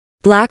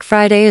Black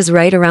Friday is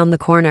right around the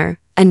corner,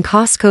 and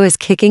Costco is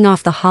kicking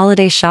off the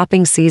holiday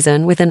shopping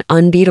season with an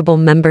unbeatable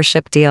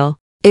membership deal.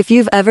 If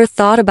you've ever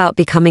thought about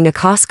becoming a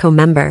Costco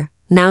member,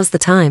 now's the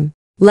time.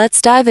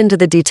 Let's dive into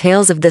the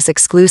details of this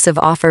exclusive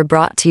offer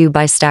brought to you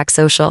by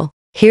StackSocial.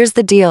 Here's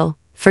the deal.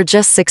 For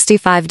just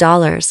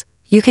 $65,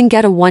 you can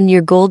get a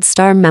 1-year Gold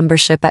Star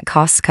membership at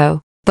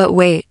Costco. But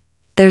wait,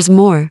 there's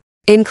more.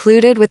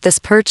 Included with this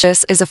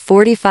purchase is a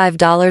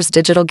 $45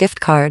 digital gift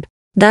card.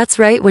 That's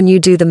right, when you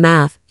do the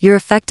math, you're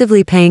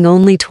effectively paying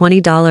only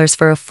 $20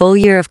 for a full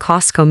year of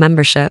Costco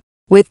membership.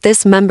 With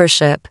this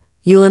membership,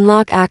 you'll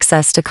unlock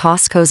access to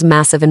Costco's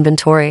massive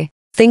inventory.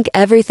 Think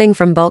everything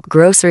from bulk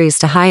groceries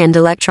to high-end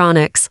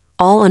electronics,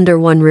 all under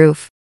one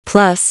roof.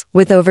 Plus,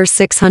 with over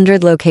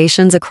 600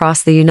 locations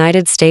across the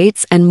United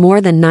States and more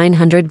than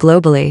 900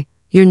 globally,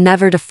 you're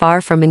never too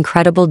far from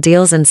incredible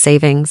deals and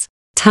savings.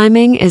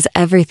 Timing is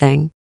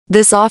everything.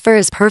 This offer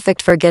is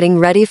perfect for getting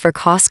ready for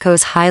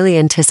Costco's highly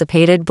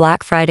anticipated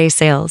Black Friday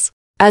sales.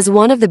 As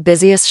one of the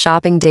busiest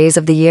shopping days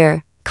of the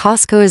year,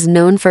 Costco is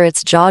known for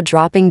its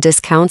jaw-dropping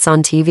discounts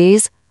on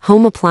TVs,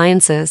 home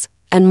appliances,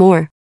 and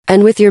more.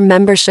 And with your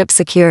membership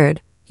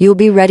secured, you'll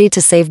be ready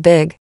to save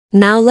big.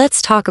 Now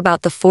let's talk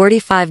about the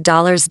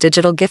 $45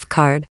 digital gift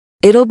card.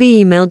 It'll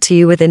be emailed to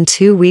you within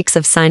 2 weeks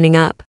of signing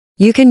up.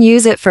 You can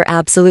use it for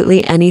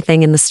absolutely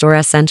anything in the store: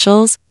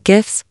 essentials,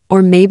 gifts,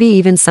 or maybe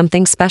even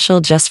something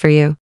special just for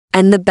you.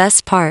 And the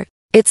best part,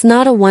 it's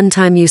not a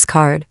one-time use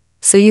card,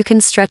 so you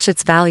can stretch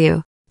its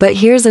value. But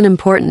here's an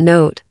important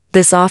note.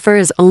 This offer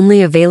is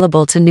only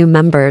available to new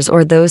members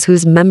or those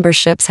whose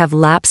memberships have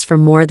lapsed for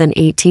more than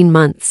 18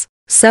 months.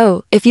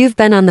 So, if you've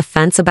been on the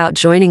fence about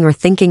joining or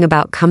thinking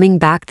about coming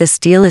back, this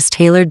deal is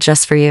tailored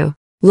just for you.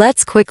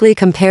 Let's quickly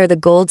compare the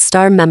Gold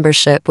Star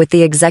membership with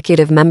the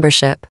Executive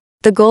membership.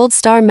 The Gold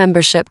Star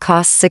membership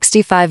costs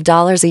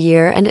 $65 a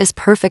year and is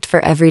perfect for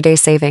everyday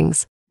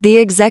savings. The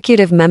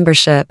Executive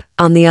membership,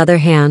 on the other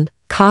hand,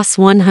 costs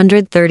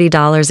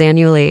 $130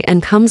 annually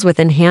and comes with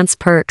enhanced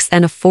perks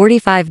and a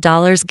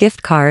 $45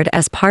 gift card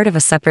as part of a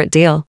separate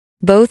deal.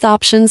 Both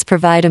options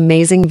provide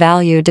amazing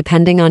value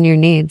depending on your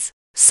needs.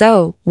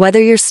 So,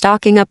 whether you're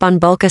stocking up on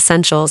bulk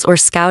essentials or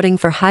scouting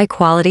for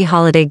high-quality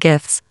holiday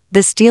gifts,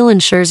 this deal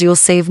ensures you'll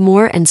save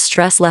more and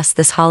stress less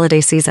this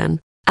holiday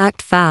season.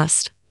 Act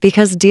fast,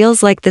 because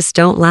deals like this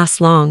don't last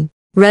long.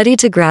 Ready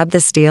to grab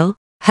this deal?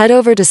 Head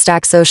over to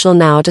StackSocial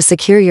now to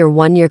secure your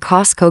 1-year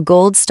Costco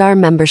Gold Star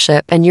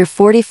membership and your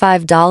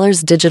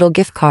 $45 digital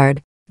gift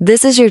card.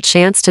 This is your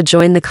chance to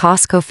join the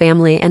Costco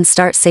family and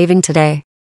start saving today.